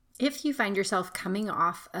If you find yourself coming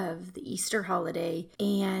off of the Easter holiday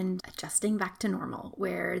and adjusting back to normal,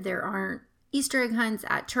 where there aren't Easter egg hunts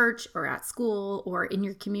at church or at school or in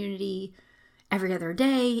your community every other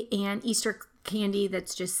day, and Easter candy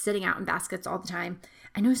that's just sitting out in baskets all the time,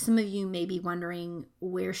 I know some of you may be wondering,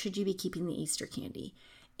 where should you be keeping the Easter candy?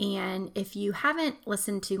 And if you haven't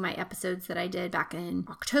listened to my episodes that I did back in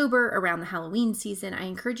October around the Halloween season, I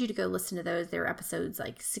encourage you to go listen to those. There are episodes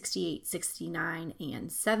like 68, 69,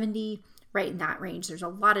 and 70, right in that range. There's a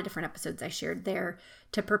lot of different episodes I shared there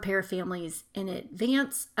to prepare families in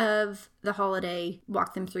advance of the holiday,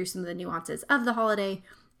 walk them through some of the nuances of the holiday,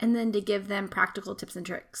 and then to give them practical tips and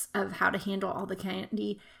tricks of how to handle all the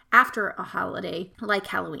candy after a holiday like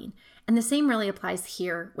Halloween. And the same really applies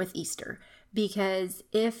here with Easter. Because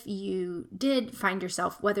if you did find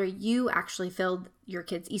yourself, whether you actually filled your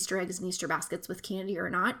kids' Easter eggs and Easter baskets with candy or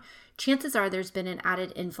not, chances are there's been an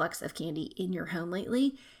added influx of candy in your home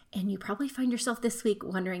lately. And you probably find yourself this week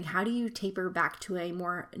wondering, how do you taper back to a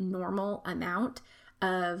more normal amount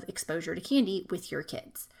of exposure to candy with your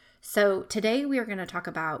kids? So today we are going to talk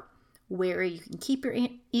about where you can keep your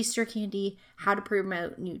Easter candy, how to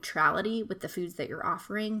promote neutrality with the foods that you're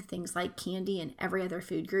offering, things like candy and every other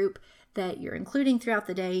food group that you're including throughout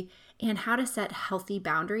the day, and how to set healthy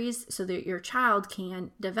boundaries so that your child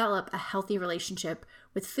can develop a healthy relationship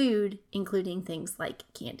with food, including things like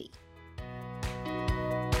candy.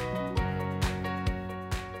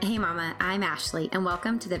 Hey Mama, I'm Ashley, and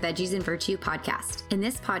welcome to the Veggies and Virtue podcast. In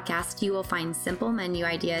this podcast, you will find simple menu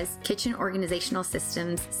ideas, kitchen organizational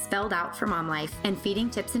systems spelled out for mom life, and feeding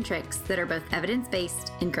tips and tricks that are both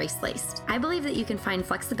evidence-based and grace-laced. I believe that you can find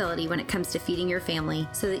flexibility when it comes to feeding your family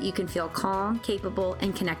so that you can feel calm, capable,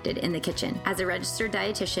 and connected in the kitchen. As a registered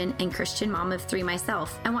dietitian and Christian mom of 3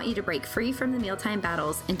 myself, I want you to break free from the mealtime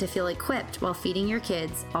battles and to feel equipped while feeding your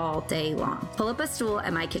kids all day long. Pull up a stool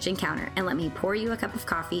at my kitchen counter and let me pour you a cup of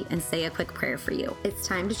coffee and say a quick prayer for you. It's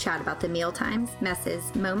time to chat about the meal times,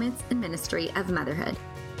 messes, moments, and ministry of motherhood.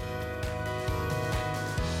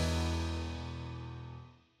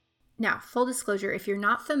 Now, full disclosure, if you're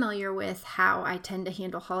not familiar with how I tend to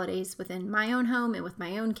handle holidays within my own home and with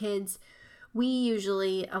my own kids, we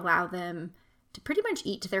usually allow them to pretty much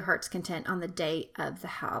eat to their heart's content on the day of the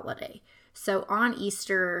holiday. So on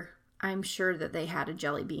Easter, I'm sure that they had a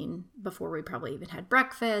jelly bean before we probably even had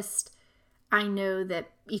breakfast. I know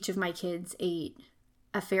that each of my kids ate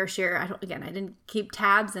a fair share. I didn't keep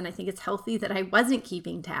tabs, and I think it's healthy that I wasn't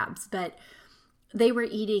keeping tabs, but they were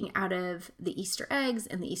eating out of the Easter eggs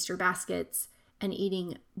and the Easter baskets and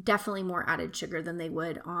eating definitely more added sugar than they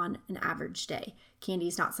would on an average day. Candy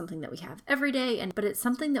is not something that we have every day, but it's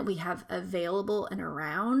something that we have available and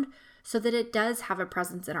around so that it does have a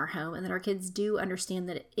presence in our home and that our kids do understand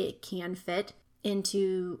that it can fit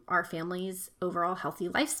into our family's overall healthy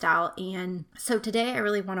lifestyle. And so today I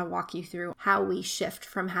really want to walk you through how we shift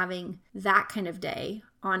from having that kind of day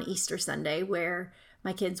on Easter Sunday where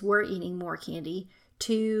my kids were eating more candy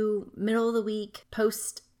to middle of the week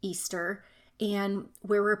post Easter, and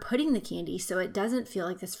where we're putting the candy so it doesn't feel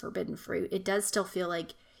like this forbidden fruit. It does still feel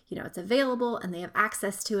like, it's available and they have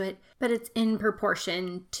access to it, but it's in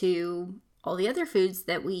proportion to all the other foods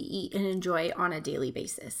that we eat and enjoy on a daily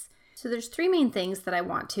basis. So there's 3 main things that I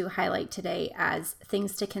want to highlight today as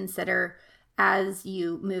things to consider as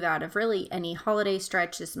you move out of really any holiday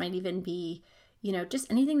stretch. This might even be, just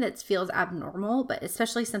anything that feels abnormal, but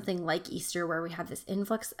especially something like Easter where we have this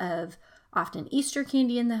influx of often Easter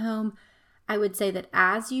candy in the home. I would say that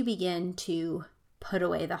as you begin to put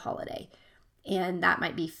away the holiday, and that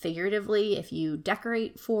might be figuratively if you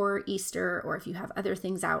decorate for Easter or if you have other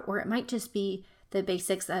things out, or it might just be the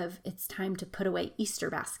basics of it's time to put away Easter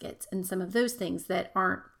baskets and some of those things that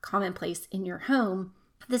aren't commonplace in your home.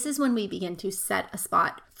 This is when we begin to set a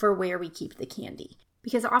spot for where we keep the candy.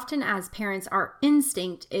 Because often as parents, our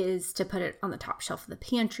instinct is to put it on the top shelf of the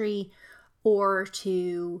pantry or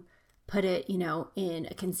to put it, in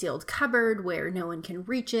a concealed cupboard where no one can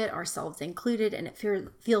reach it, ourselves included, and it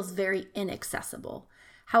feels very inaccessible.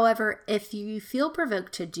 However, if you feel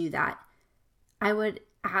provoked to do that, I would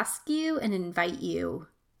ask you and invite you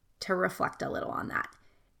to reflect a little on that.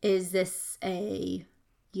 Is this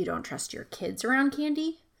you don't trust your kids around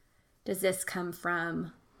candy? Does this come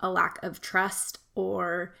from a lack of trust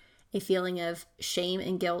or a feeling of shame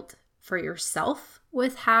and guilt for yourself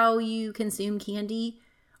with how you consume candy,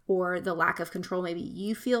 or the lack of control maybe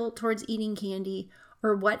you feel towards eating candy?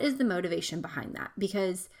 Or what is the motivation behind that?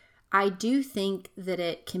 Because I do think that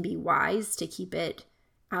it can be wise to keep it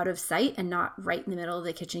out of sight and not right in the middle of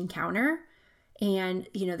the kitchen counter. And,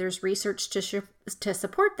 there's research to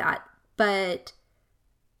support that. But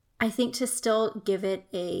I think to still give it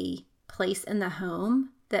a place in the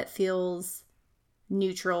home that feels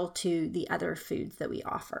neutral to the other foods that we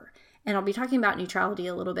offer. And I'll be talking about neutrality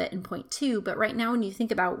a little bit in point 2, but right now when you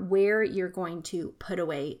think about where you're going to put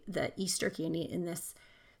away the Easter candy in this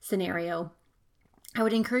scenario, I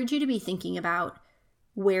would encourage you to be thinking about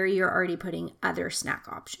where you're already putting other snack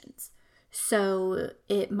options. So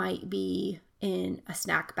it might be in a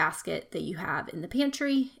snack basket that you have in the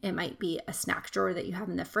pantry. It might be a snack drawer that you have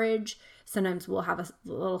in the fridge. Sometimes we'll have a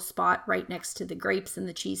little spot right next to the grapes and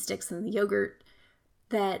the cheese sticks and the yogurt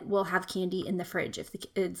that will have candy in the fridge if the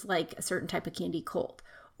kids like a certain type of candy cold.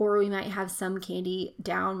 Or we might have some candy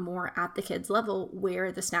down more at the kids' level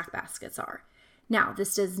where the snack baskets are. Now,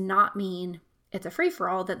 this does not mean it's a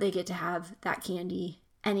free-for-all that they get to have that candy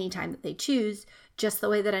anytime that they choose, just the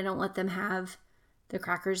way that I don't let them have the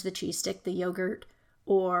crackers, the cheese stick, the yogurt,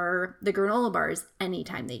 or the granola bars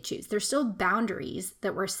anytime they choose. There's still boundaries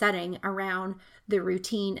that we're setting around the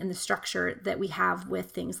routine and the structure that we have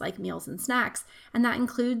with things like meals and snacks, and that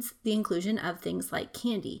includes the inclusion of things like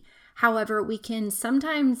candy. However, we can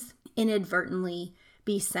sometimes inadvertently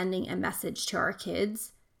be sending a message to our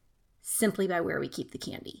kids simply by where we keep the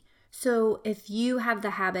candy. So if you have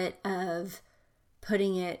the habit of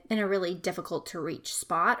putting it in a really difficult to reach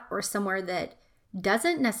spot or somewhere that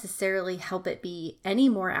doesn't necessarily help it be any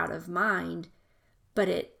more out of mind, but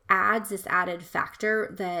it adds this added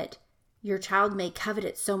factor that your child may covet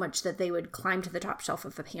it so much that they would climb to the top shelf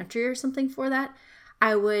of the pantry or something for that,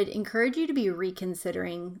 I would encourage you to be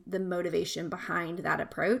reconsidering the motivation behind that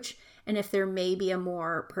approach, and if there may be a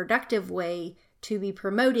more productive way to be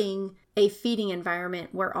promoting a feeding environment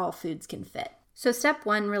where all foods can fit. So step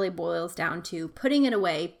 1 really boils down to putting it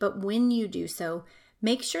away, but when you do so,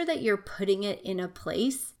 make sure that you're putting it in a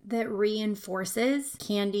place that reinforces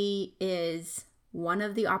candy is one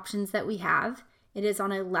of the options that we have. It is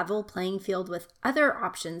on a level playing field with other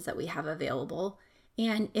options that we have available,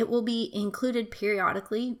 and it will be included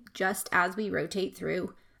periodically just as we rotate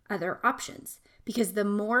through other options. Because the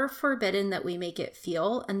more forbidden that we make it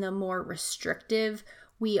feel and the more restrictive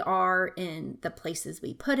we are in the places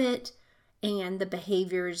we put it, and the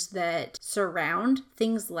behaviors that surround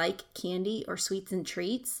things like candy or sweets and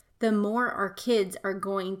treats, the more our kids are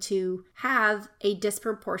going to have a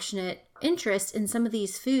disproportionate interest in some of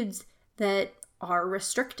these foods that are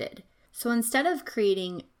restricted. So instead of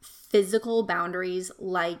creating physical boundaries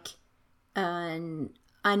like an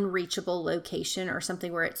unreachable location or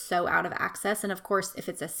something where it's so out of access, and of course, if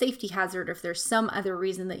it's a safety hazard or if there's some other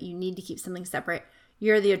reason that you need to keep something separate,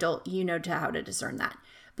 you're the adult, you know how to discern that.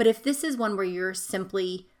 But if this is one where you're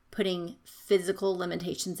simply putting physical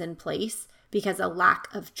limitations in place because a lack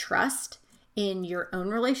of trust in your own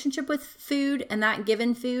relationship with food and that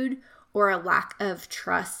given food, or a lack of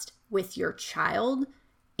trust with your child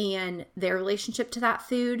and their relationship to that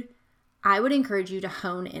food, I would encourage you to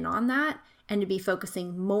hone in on that and to be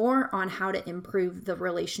focusing more on how to improve the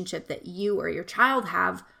relationship that you or your child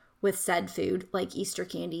have with said food, like Easter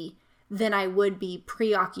candy, than I would be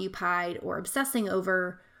preoccupied or obsessing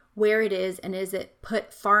over where it is and is it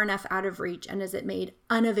put far enough out of reach and is it made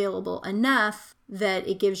unavailable enough that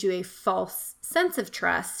it gives you a false sense of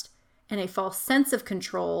trust and a false sense of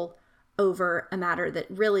control over a matter that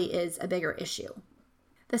really is a bigger issue.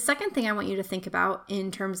 The second thing I want you to think about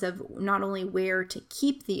in terms of not only where to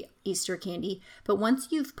keep the Easter candy, but once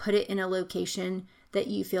you've put it in a location that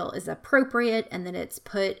you feel is appropriate and that it's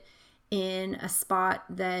put in a spot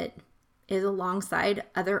that is alongside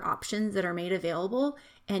other options that are made available,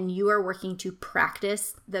 and you are working to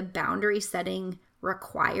practice the boundary setting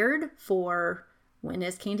required for when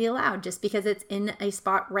is candy allowed. Just because it's in a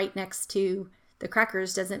spot right next to the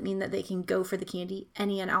crackers doesn't mean that they can go for the candy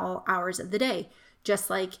any and all hours of the day. Just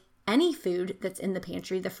like any food that's in the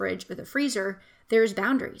pantry, the fridge, or the freezer, there's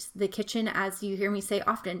boundaries. The kitchen, as you hear me say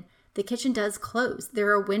often, the kitchen does close. There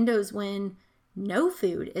are windows when no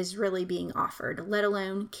food is really being offered, let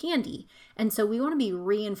alone candy. And so we want to be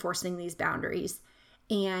reinforcing these boundaries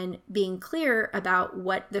and being clear about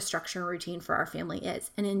what the structure and routine for our family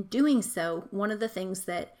is. And in doing so, one of the things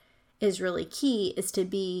that is really key is to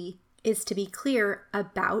be clear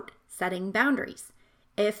about setting boundaries.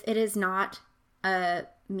 If it is not a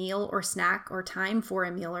meal or snack or time for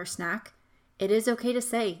a meal or snack, it is okay to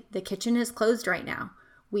say the kitchen is closed right now.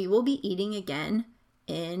 We will be eating again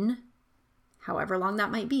in however long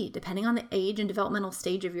that might be, depending on the age and developmental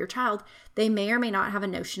stage of your child. They may or may not have a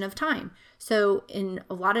notion of time. So in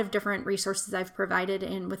a lot of different resources I've provided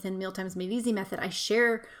and within Mealtimes Made Easy method, I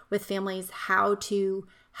share with families how to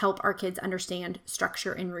help our kids understand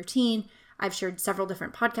structure and routine. I've shared several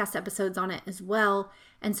different podcast episodes on it as well.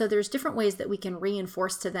 And so there's different ways that we can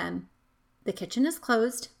reinforce to them, the kitchen is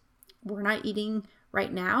closed. We're not eating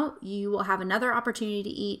right now. You will have another opportunity to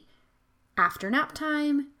eat after nap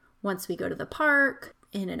time, once we go to the park,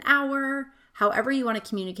 in an hour, however you want to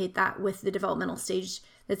communicate that with the developmental stage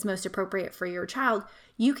that's most appropriate for your child.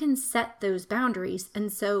 You can set those boundaries.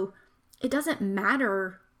 And so it doesn't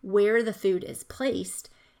matter where the food is placed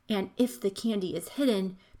and if the candy is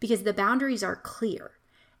hidden, because the boundaries are clear.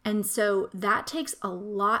 And so that takes a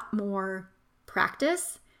lot more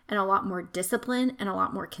practice and a lot more discipline and a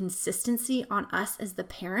lot more consistency on us as the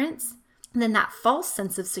parents than that false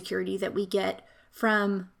sense of security that we get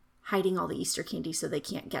from hiding all the Easter candy so they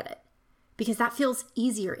can't get it. Because that feels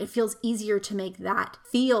easier. It feels easier to make that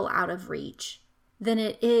feel out of reach than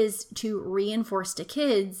it is to reinforce to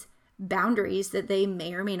kids boundaries that they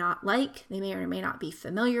may or may not like, they may or may not be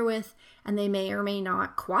familiar with, and they may or may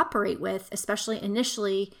not cooperate with, especially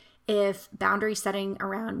initially if boundary setting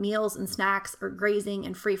around meals and snacks or grazing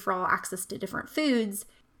and free-for-all access to different foods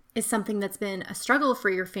is something that's been a struggle for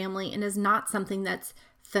your family and is not something that's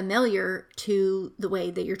familiar to the way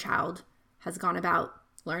that your child has gone about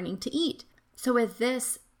learning to eat. So with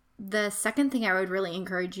this, the second thing I would really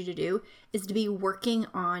encourage you to do is to be working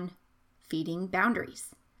on feeding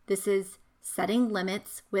boundaries. This is setting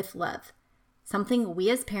limits with love, something we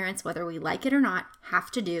as parents, whether we like it or not,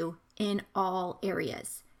 have to do in all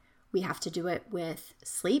areas. We have to do it with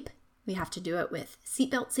sleep. We have to do it with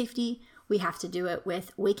seatbelt safety. We have to do it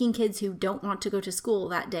with waking kids who don't want to go to school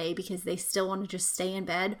that day because they still want to just stay in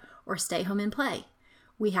bed or stay home and play.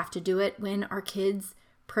 We have to do it when our kids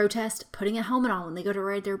protest putting a helmet on when they go to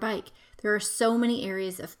ride their bike. There are so many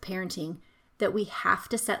areas of parenting that we have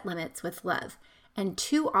to set limits with love. And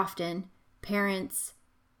too often, parents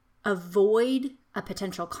avoid a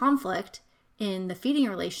potential conflict in the feeding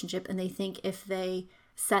relationship, and they think if they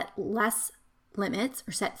set less limits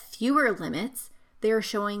or set fewer limits, they are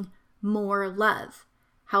showing more love.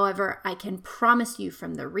 However, I can promise you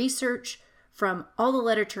from the research, from all the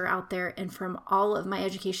literature out there, and from all of my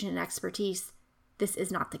education and expertise, this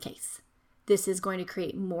is not the case. This is going to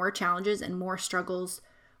create more challenges and more struggles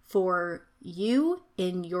for you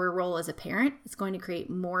in your role as a parent. It's going to create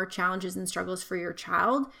more challenges and struggles for your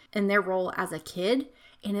child in their role as a kid.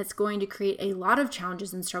 And it's going to create a lot of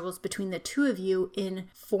challenges and struggles between the two of you in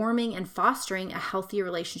forming and fostering a healthy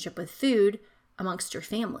relationship with food amongst your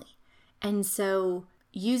family. And so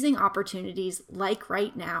using opportunities like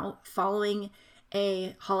right now, following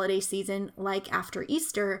a holiday season like after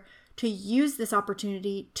Easter, to use this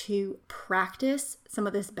opportunity to practice some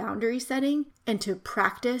of this boundary setting and to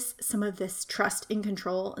practice some of this trust and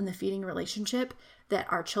control in the feeding relationship, that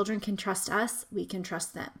our children can trust us, we can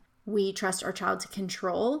trust them. We trust our child to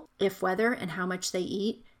control if, whether, and how much they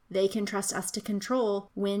eat. They can trust us to control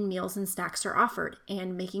when meals and snacks are offered,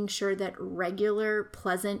 and making sure that regular,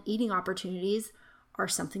 pleasant eating opportunities are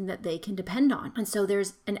something that they can depend on. And so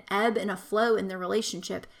there's an ebb and a flow in the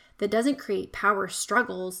relationship that doesn't create power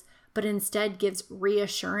struggles, but instead gives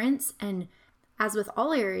reassurance. And as with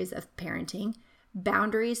all areas of parenting,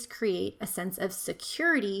 boundaries create a sense of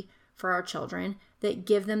security for our children that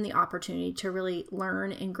give them the opportunity to really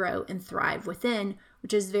learn and grow and thrive within,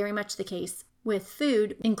 which is very much the case with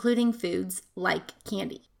food, including foods like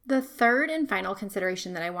candy. The third and final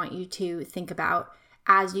consideration that I want you to think about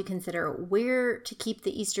as you consider where to keep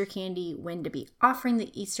the Easter candy, when to be offering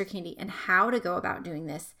the Easter candy, and how to go about doing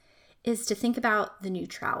this is to think about the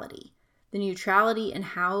neutrality. The neutrality in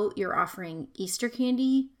how you're offering Easter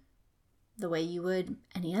candy the way you would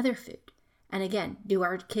any other food. And again, do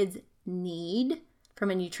our kids need, from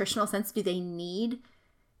a nutritional sense, do they need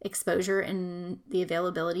exposure and the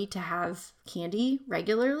availability to have candy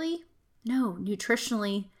regularly? No,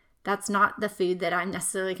 nutritionally, that's not the food that I'm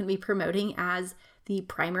necessarily going to be promoting as the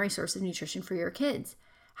primary source of nutrition for your kids.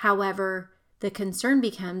 However, the concern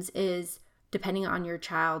becomes is, depending on your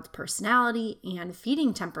child's personality and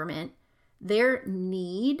feeding temperament, their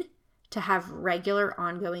need to have regular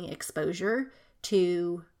ongoing exposure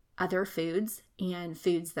to other foods and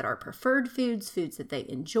foods that are preferred foods, foods that they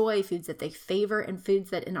enjoy, foods that they favor, and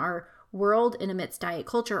foods that in our world and amidst diet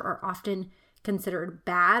culture are often considered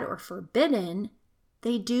bad or forbidden.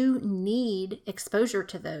 They do need exposure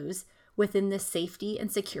to those within the safety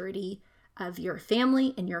and security of your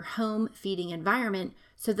family and your home feeding environment,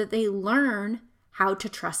 so that they learn how to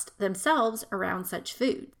trust themselves around such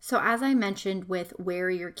food. So as I mentioned with where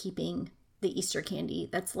you're keeping the Easter candy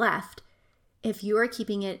that's left, if you are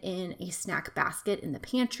keeping it in a snack basket in the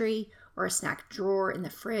pantry or a snack drawer in the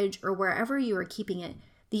fridge or wherever you are keeping it,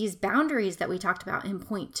 these boundaries that we talked about in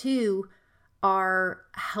point 2 are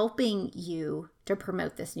helping you to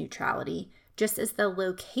promote this neutrality, just as the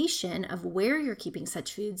location of where you're keeping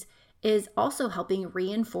such foods is also helping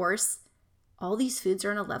reinforce all these foods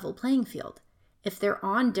are on a level playing field. If they're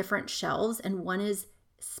on different shelves and one is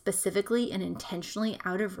specifically and intentionally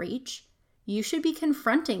out of reach, you should be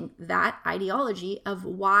confronting that ideology of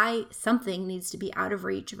why something needs to be out of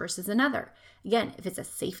reach versus another. Again, if it's a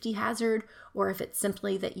safety hazard or if it's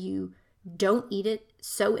simply that you don't eat it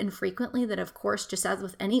so infrequently that, of course, just as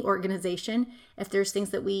with any organization, if there's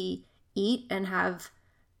things that we eat and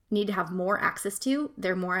need to have more access to,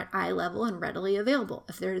 they're more at eye level and readily available.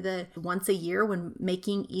 If they're the once a year when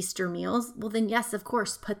making Easter meals, well then yes, of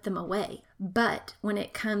course, put them away. But when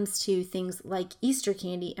it comes to things like Easter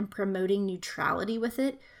candy and promoting neutrality with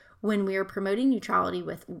it, when we are promoting neutrality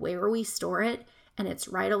with where we store it, and it's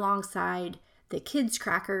right alongside the kids'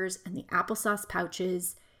 crackers and the applesauce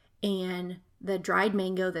pouches and the dried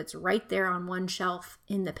mango that's right there on one shelf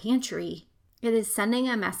in the pantry, it is sending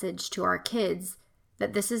a message to our kids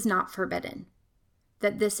that this is not forbidden,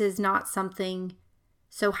 that this is not something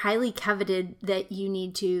so highly coveted that you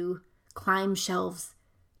need to climb shelves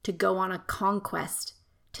to go on a conquest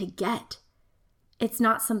to get. It's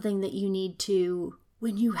not something that you need to,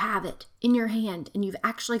 when you have it in your hand and you've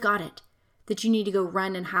actually got it, that you need to go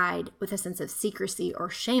run and hide with a sense of secrecy or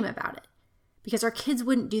shame about it. Because our kids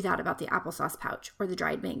wouldn't do that about the applesauce pouch or the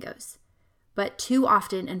dried mangoes. But too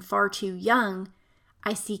often and far too young,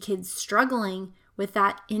 I see kids struggling with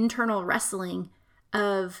that internal wrestling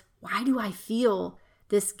of, why do I feel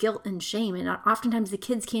this guilt and shame? And oftentimes the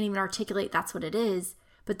kids can't even articulate that's what it is,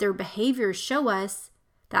 but their behaviors show us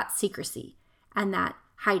that secrecy and that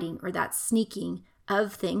hiding or that sneaking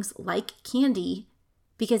of things like candy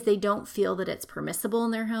because they don't feel that it's permissible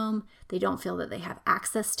in their home. They don't feel that they have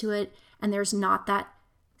access to it. And there's not that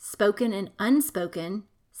spoken and unspoken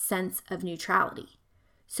sense of neutrality.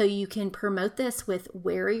 So you can promote this with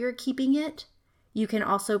where you're keeping it. You can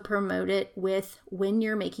also promote it with when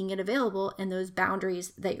you're making it available and those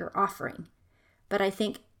boundaries that you're offering. But I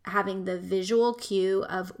think having the visual cue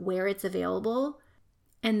of where it's available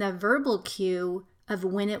and the verbal cue of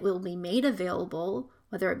when it will be made available,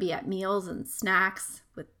 whether it be at meals and snacks,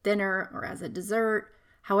 with dinner, or as a dessert,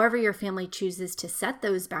 however your family chooses to set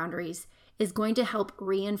those boundaries, is going to help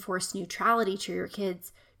reinforce neutrality to your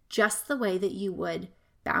kids just the way that you would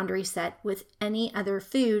boundary set with any other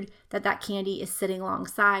food that candy is sitting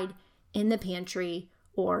alongside in the pantry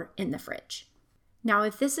or in the fridge. Now,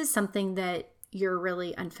 if this is something that you're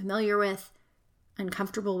really unfamiliar with,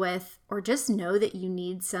 uncomfortable with, or just know that you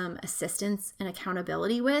need some assistance and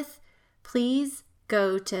accountability with, please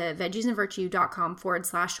go to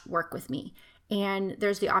veggiesandvirtue.com/work with me. And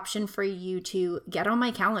there's the option for you to get on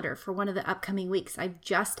my calendar for one of the upcoming weeks. I've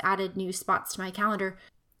just added new spots to my calendar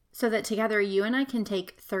so that together you and I can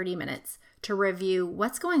take 30 minutes to review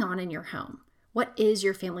what's going on in your home. What is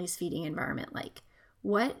your family's feeding environment like?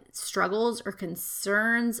 What struggles or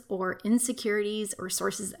concerns or insecurities or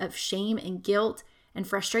sources of shame and guilt and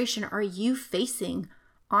frustration are you facing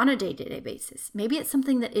on a day-to-day basis? Maybe it's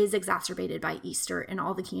something that is exacerbated by Easter and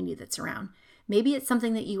all the candy that's around. Maybe it's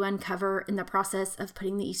something that you uncover in the process of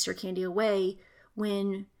putting the Easter candy away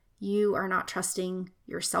when you are not trusting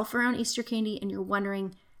yourself around Easter candy and you're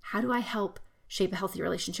wondering, how do I help shape a healthy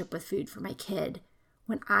relationship with food for my kid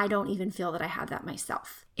when I don't even feel that I have that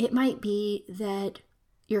myself? It might be that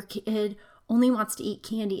your kid only wants to eat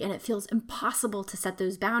candy and it feels impossible to set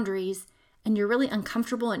those boundaries and you're really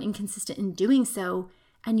uncomfortable and inconsistent in doing so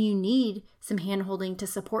and you need some hand-holding to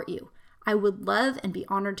support you. I would love and be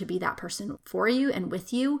honored to be that person for you and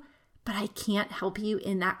with you, but I can't help you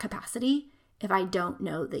in that capacity if I don't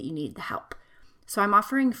know that you need the help. So I'm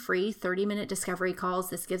offering free 30-minute discovery calls.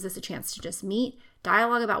 This gives us a chance to just meet,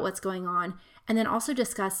 dialogue about what's going on, and then also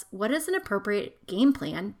discuss what is an appropriate game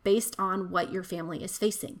plan based on what your family is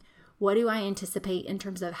facing. What do I anticipate in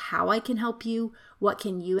terms of how I can help you? What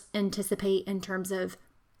can you anticipate in terms of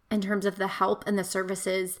the help and the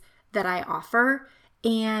services that I offer?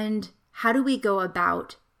 And how do we go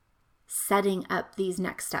about setting up these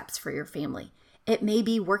next steps for your family? It may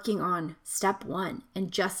be working on step 1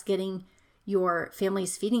 and just getting your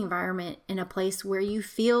family's feeding environment in a place where you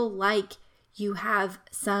feel like you have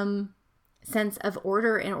some sense of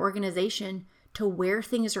order and organization to where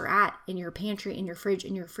things are at in your pantry, in your fridge,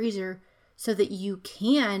 in your freezer, so that you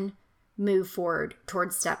can move forward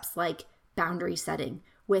towards steps like boundary setting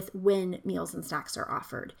with when meals and snacks are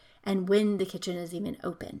offered and when the kitchen is even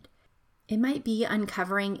opened. It might be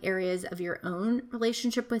uncovering areas of your own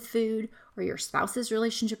relationship with food or your spouse's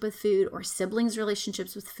relationship with food or siblings'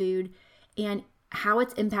 relationships with food and how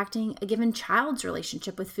it's impacting a given child's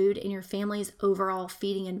relationship with food and your family's overall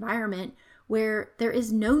feeding environment, where there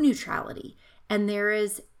is no neutrality and there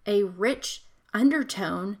is a rich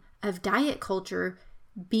undertone of diet culture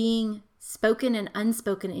being spoken and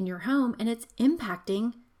unspoken in your home, and it's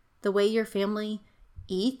impacting the way your family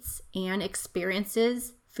eats and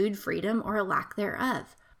experiences food freedom or a lack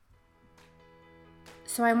thereof.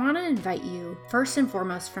 So I want to invite you, first and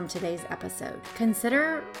foremost from today's episode,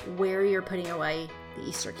 consider where you're putting away the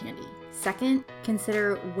Easter candy. Second,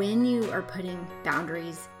 consider when you are putting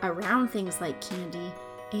boundaries around things like candy,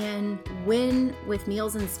 and when, with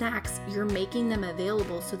meals and snacks, you're making them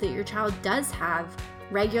available so that your child does have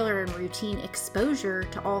regular and routine exposure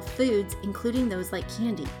to all foods, including those like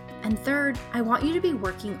candy. And third, I want you to be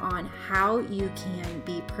working on how you can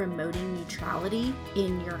be promoting neutrality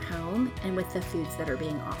in your home and with the foods that are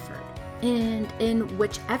being offered. And in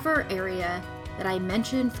whichever area that I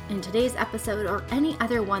mentioned in today's episode, or any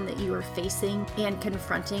other one that you are facing and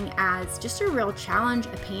confronting as just a real challenge,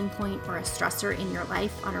 a pain point, or a stressor in your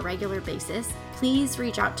life on a regular basis, please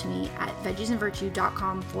reach out to me at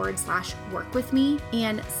veggiesandvirtue.com/work with me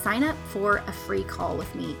and sign up for a free call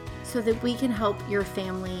with me so that we can help your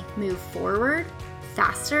family move forward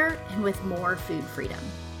faster and with more food freedom.